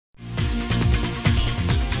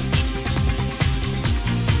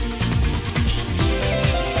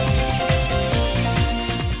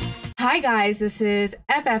Hi guys, this is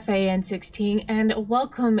FFAN 16 and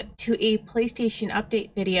welcome to a PlayStation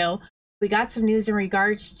update video. We got some news in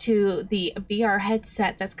regards to the VR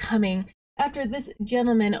headset that's coming after this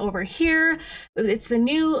gentleman over here. It's the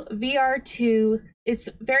new VR2. It's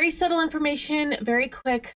very subtle information, very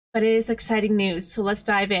quick, but it is exciting news. So let's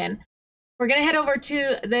dive in. We're going to head over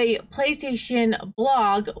to the PlayStation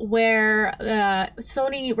blog where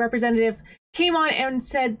Sony representative came on and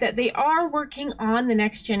said that they are working on the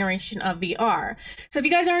next generation of VR. So if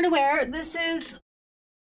you guys aren't aware, this is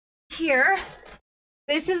here.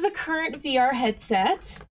 This is the current VR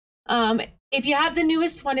headset. If you have the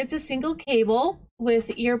newest one, it's a single cable with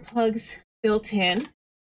earplugs built in.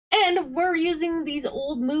 And we're using these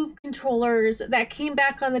old Move controllers that came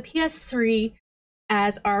back on the PS3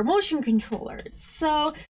 as our motion controllers.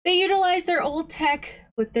 So they utilize their old tech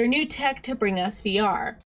with their new tech to bring us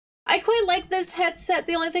VR. I quite like this headset.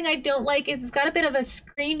 The only thing I don't like is it's got a bit of a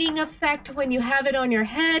screening effect when you have it on your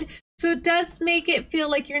head. So it does make it feel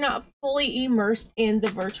like you're not fully immersed in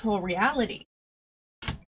the virtual reality.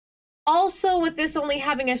 Also, with this only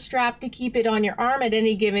having a strap to keep it on your arm at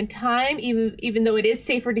any given time, even though it is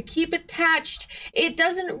safer to keep attached, it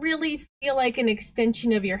doesn't really feel like an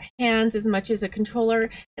extension of your hands as much as a controller.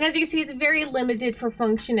 And as you can see, it's very limited for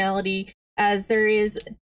functionality, as there is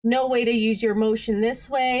no way to use your motion this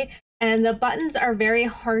way, and the buttons are very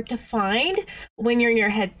hard to find when you're in your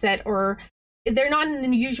headset, or they're not in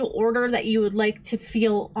the usual order that you would like to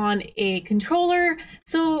feel on a controller.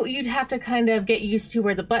 So you'd have to kind of get used to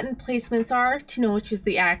where the button placements are to know which is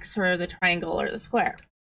the X or the triangle or the square.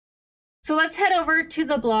 So let's head over to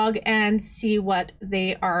the blog and see what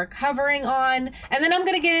they are covering on. And then I'm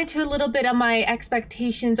going to get into a little bit of my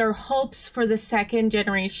expectations or hopes for the second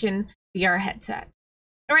generation VR headset.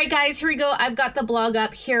 All right, guys, here we go. I've got the blog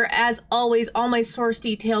up here. As always, all my source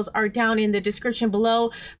details are down in the description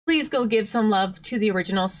below. Please go give some love to the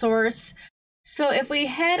original source. So if we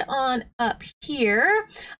head on up here,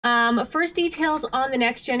 first details on the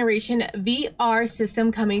next generation VR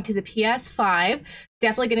system coming to the PS5.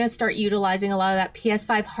 Definitely going to start utilizing a lot of that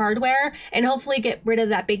PS5 hardware and hopefully get rid of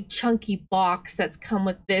that big chunky box that's come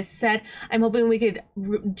with this set. I'm hoping we could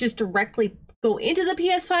just directly go into the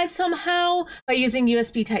PS5 somehow by using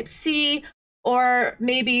USB Type-C, or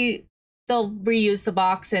maybe they'll reuse the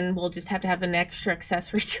box and we'll just have to have an extra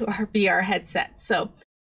accessory to our VR headset. So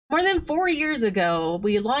more than 4 years ago,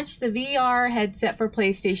 we launched the VR headset for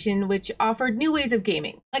PlayStation, which offered new ways of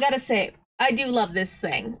gaming. I gotta say, I do love this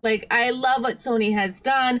thing. Like, I love what Sony has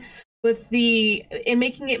done with in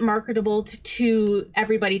making it marketable to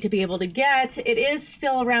everybody to be able to get. It is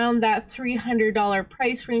still around that $300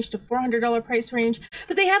 price range to $400 price range,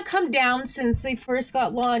 but they have come down since they first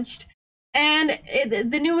got launched. And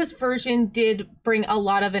the newest version did bring a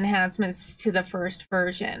lot of enhancements to the first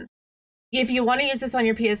version. If you want to use this on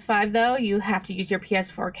your PS5 though, you have to use your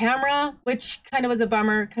PS4 camera, which kind of was a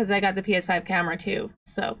bummer because I got the PS5 camera too.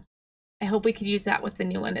 So I hope we could use that with the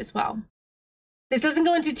new one as well. This doesn't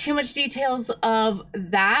go into too much details of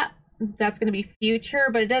that. That's going to be future,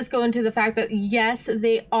 but it does go into the fact that yes,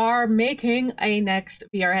 they are making a next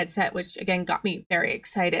VR headset, which again got me very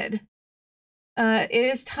excited. It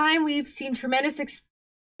is time. We've seen tremendous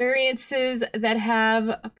experiences that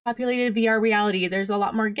have populated VR reality. There's a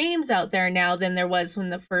lot more games out there now than there was when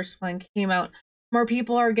the first one came out. More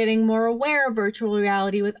people are getting more aware of virtual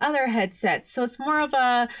reality with other headsets. So it's more of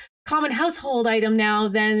a common household item now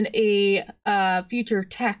than a future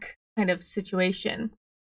tech kind of situation.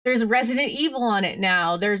 There's Resident Evil on it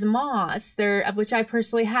now. There's Moss, which I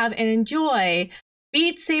personally have and enjoy.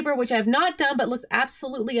 Beat Saber, which I've not done, but looks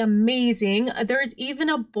absolutely amazing. There's even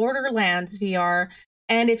a Borderlands VR.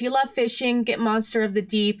 And if you love fishing, get Monster of the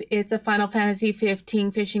Deep. It's a Final Fantasy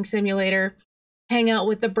 15 fishing simulator. Hang out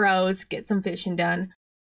with the bros, get some fishing done.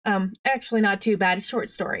 Actually not too bad, a short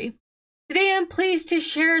story. Today I'm pleased to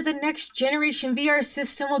share the next generation VR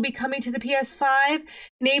system will be coming to the PS5,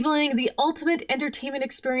 enabling the ultimate entertainment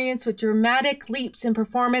experience with dramatic leaps in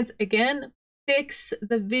performance. Again, fix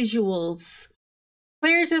the visuals.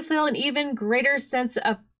 Players will feel an even greater sense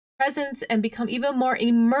of presence and become even more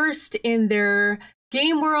immersed in their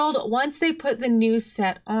game world once they put the new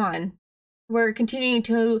set on. We're continuing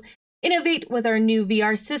to innovate with our new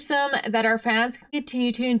VR system that our fans can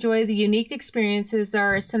continue to enjoy the unique experiences that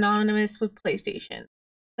are synonymous with PlayStation.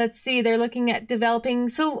 Let's see, they're looking at developing.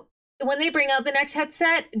 So when they bring out the next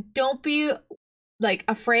headset, don't be like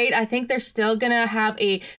afraid. I think they're still gonna have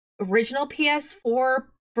a original PS4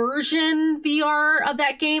 version VR of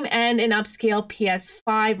that game and an upscale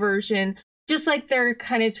PS5 version Just like they're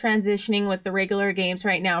kind of transitioning with the regular games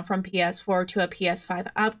right now from PS4 to a PS5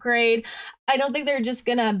 upgrade. I don't think they're just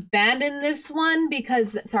gonna abandon this one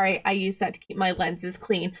because, sorry, I use that to keep my lenses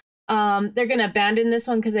clean. They're gonna abandon this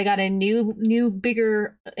one because they got a new,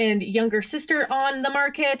 bigger and younger sister on the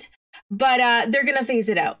market, but they're gonna phase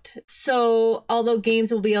it out. So although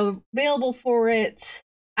games will be available for it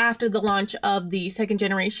after the launch of the second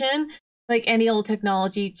generation, like any old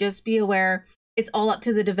technology, just be aware it's all up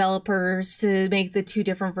to the developers to make the two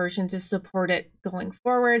different versions to support it going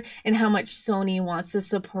forward and how much Sony wants to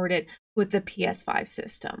support it with the PS5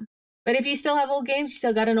 system. But if you still have old games, you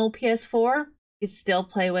still got an old PS4, you still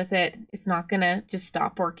play with it. It's not gonna just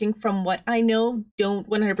stop working from what I know. Don't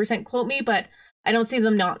 100% quote me, but I don't see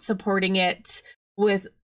them not supporting it with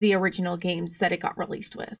the original games that it got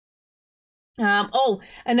released with. Oh,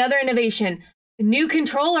 another innovation, new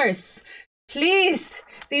controllers. Please,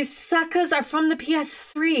 these suckers are from the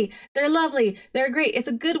PS3. They're lovely. They're great. It's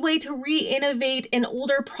a good way to re-innovate an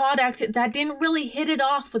older product that didn't really hit it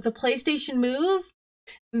off with the PlayStation Move.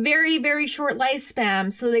 Very, very short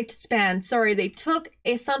lifespan. So they took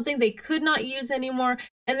something they could not use anymore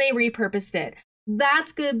and they repurposed it.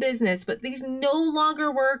 That's good business, but these no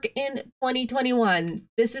longer work in 2021.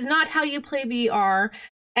 This is not how you play VR,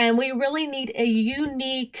 and we really need a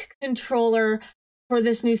unique controller for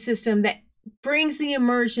this new system that brings the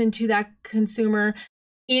immersion to that consumer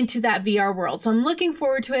into that VR world. So I'm looking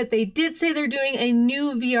forward to it. They did say they're doing a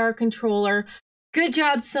new VR controller. Good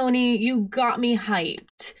job, Sony. You got me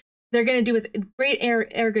hyped. They're going to do it with great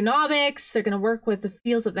ergonomics. They're going to work with the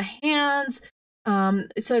feels of the hands.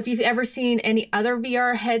 So if you've ever seen any other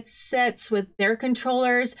VR headsets with their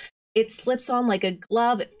controllers, it slips on like a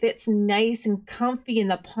glove. It fits nice and comfy in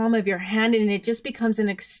the palm of your hand, and it just becomes an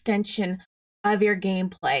extension of your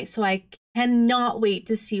gameplay. So I cannot wait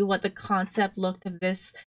to see what the concept look of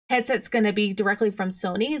this headset's going to be directly from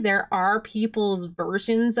Sony. There are people's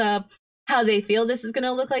versions of how they feel this is going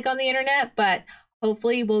to look like on the internet, but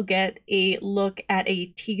hopefully we'll get a look at a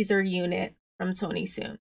teaser unit from Sony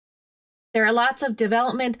soon. There are lots of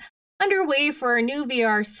development underway for a new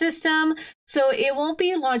VR system, so it won't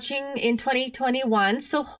be launching in 2021,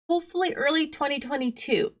 so hopefully early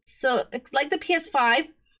 2022. So it's like the PS5.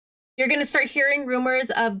 You're going to start hearing rumors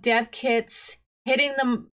of dev kits hitting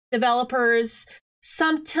the developers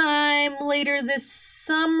sometime later this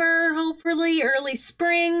summer, hopefully early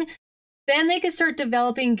spring. Then they can start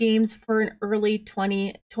developing games for an early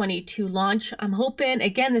 2022 launch. I'm hoping,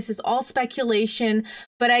 again, this is all speculation,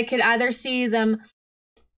 but I could either see them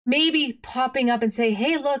maybe popping up and say,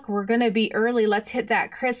 hey, look, we're going to be early. Let's hit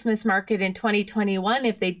that Christmas market in 2021.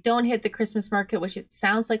 If they don't hit the Christmas market, which it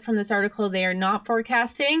sounds like from this article they are not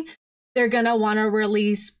forecasting, they're going to want to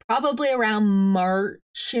release probably around March,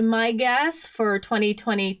 in my guess, for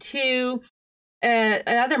 2022.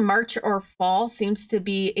 Either March or fall seems to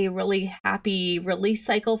be a really happy release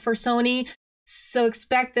cycle for Sony. So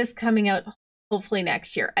expect this coming out hopefully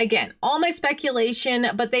next year. Again, all my speculation,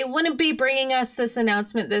 but they wouldn't be bringing us this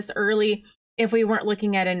announcement this early if we weren't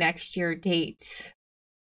looking at a next year date.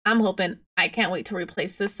 I'm hoping. I can't wait to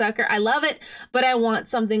replace this sucker. I love it, but I want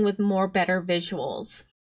something with more better visuals.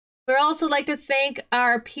 We'd also like to thank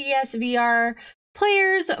our PSVR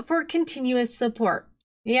players for continuous support.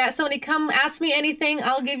 Yeah, Sony, come ask me anything.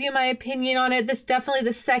 I'll give you my opinion on it. This definitely,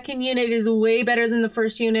 the second unit is way better than the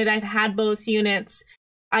first unit. I've had both units.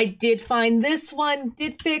 I did find this one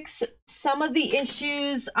did fix some of the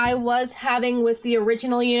issues I was having with the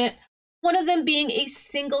original unit. One of them being a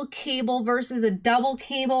single cable versus a double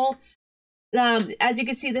cable. As you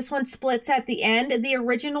can see, this one splits at the end. The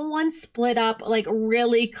original one split up like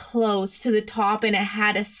really close to the top, and it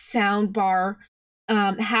had a sound bar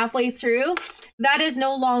halfway through. That is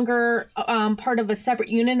no longer part of a separate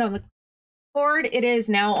unit on the cord. It is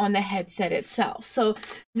now on the headset itself. So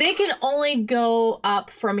they can only go up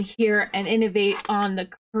from here and innovate on the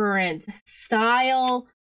current style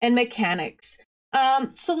and mechanics.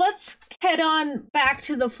 So let's head on back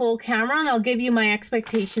to the full camera, and I'll give you my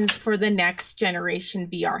expectations for the next generation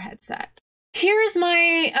VR headset. Here's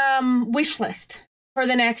my wish list for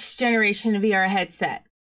the next generation VR headset.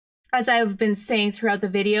 As I've been saying throughout the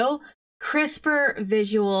video, crisper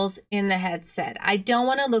visuals in the headset. I don't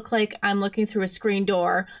want to look like I'm looking through a screen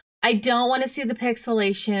door. I don't want to see the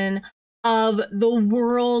pixelation of the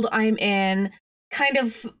world I'm in, kind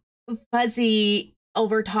of fuzzy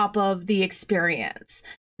over top of the experience.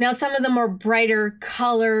 Now, some of the more brighter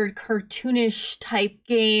colored, cartoonish type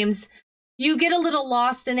games, you get a little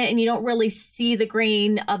lost in it and you don't really see the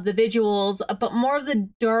grain of the visuals, but more of the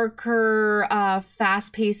darker,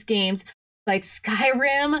 fast-paced games like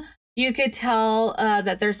Skyrim, You could tell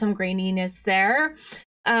that there's some graininess there.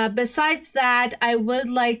 Besides that, I would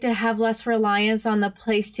like to have less reliance on the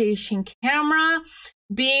PlayStation camera,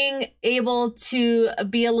 being able to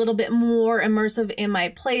be a little bit more immersive in my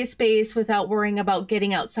play space without worrying about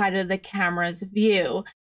getting outside of the camera's view.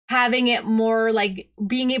 Having it more like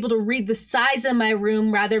being able to read the size of my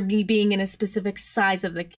room rather than me being in a specific size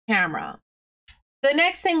of the camera. The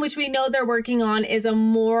next thing, which we know they're working on, is a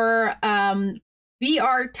more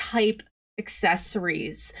VR type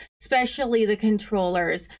accessories, especially the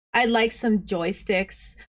controllers. I'd like some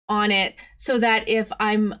joysticks on it so that if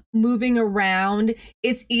I'm moving around,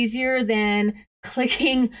 it's easier than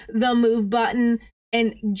clicking the move button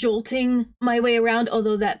and jolting my way around,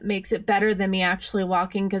 although that makes it better than me actually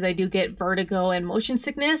walking because I do get vertigo and motion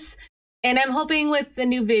sickness. And I'm hoping with the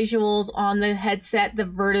new visuals on the headset, the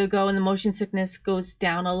vertigo and the motion sickness goes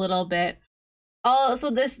down a little bit. So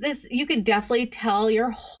this you could definitely tell you're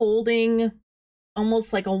holding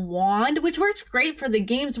almost like a wand, which works great for the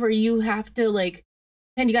games where you have to like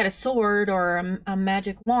pretend you got a sword or a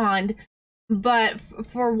magic wand. But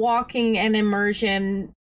for walking and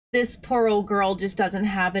immersion, this poor old girl just doesn't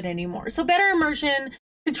have it anymore. So better immersion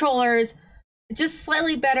controllers, just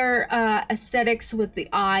slightly better aesthetics with the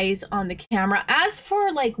eyes on the camera. As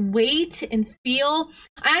for like weight and feel,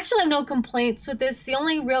 I actually have no complaints with this. The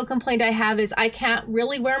only real complaint I have is I can't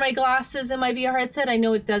really wear my glasses in my VR headset. I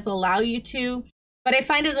know it does allow you to, but I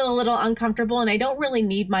find it a little uncomfortable and I don't really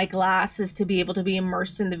need my glasses to be able to be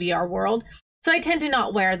immersed in the VR world. So I tend to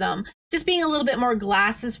not wear them. Just being a little bit more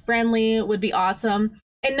glasses friendly would be awesome.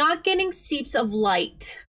 And not getting seeps of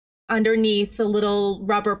light underneath the little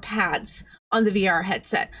rubber pads on the VR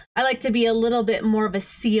headset. I like to be a little bit more of a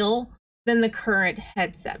seal than the current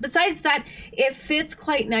headset. Besides that, it fits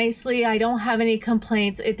quite nicely. I don't have any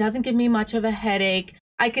complaints. It doesn't give me much of a headache.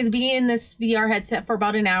 I could be in this VR headset for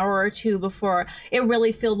about an hour or two before it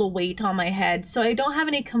really feel the weight on my head. So I don't have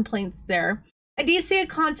any complaints there. I do see a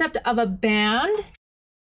concept of a band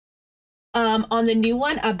on the new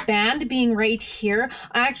one, a band being right here.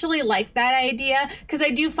 I actually like that idea because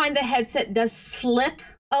I do find the headset does slip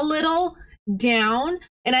a little down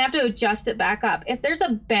and I have to adjust it back up. If there's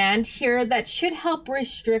a band here, that should help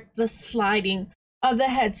restrict the sliding of the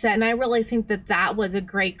headset, and I really think that that was a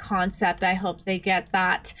great concept. I hope they get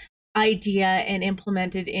that idea and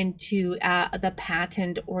implemented into the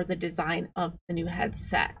patent or the design of the new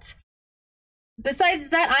headset. Besides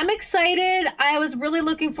that, I'm excited. I was really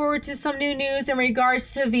looking forward to some new news in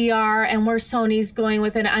regards to VR and where Sony's going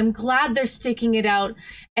with it. I'm glad they're sticking it out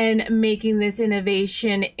and making this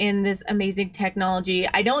innovation in this amazing technology.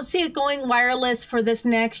 I don't see it going wireless for this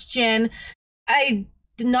next gen. I'm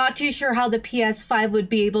not too sure how the PS5 would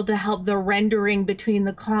be able to help the rendering between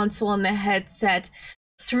the console and the headset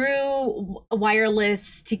through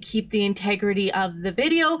wireless to keep the integrity of the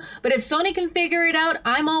video. But if Sony can figure it out,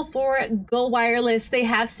 I'm all for it. Go wireless. They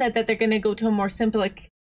have said that they're going to go to a more simplistic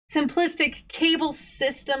cable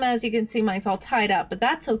system. As you can see, mine's all tied up, but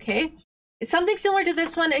that's okay. It's something similar to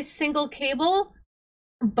this one, a single cable,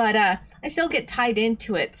 but I still get tied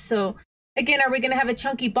into it. So again, are we going to have a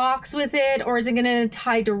chunky box with it, or is it going to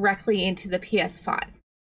tie directly into the PS5?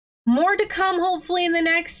 More to come, hopefully, in the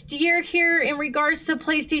next year here in regards to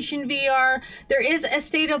PlayStation VR. There is a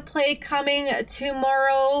state of play coming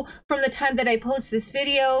tomorrow from the time that I post this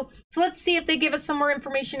video. So let's see if they give us some more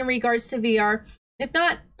information in regards to VR. If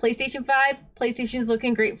not, PlayStation 5, PlayStation's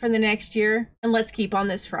looking great for the next year. And let's keep on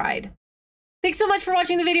this ride. Thanks so much for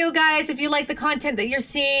watching the video, guys. If you like the content that you're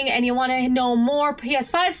seeing and you want to know more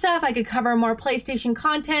PS5 stuff, I could cover more PlayStation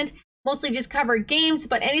content. Mostly just cover games,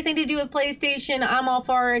 but anything to do with PlayStation, I'm all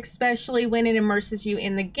for, especially when it immerses you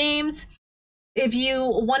in the games. If you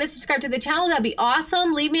want to subscribe to the channel, that'd be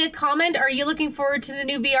awesome. Leave me a comment. Are you looking forward to the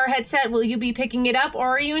new VR headset? Will you be picking it up, or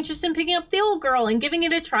are you interested in picking up the old girl and giving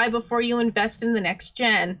it a try before you invest in the next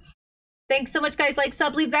gen? Thanks so much, guys. Like,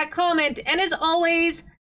 sub, leave that comment. And as always,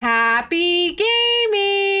 happy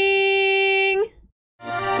gaming!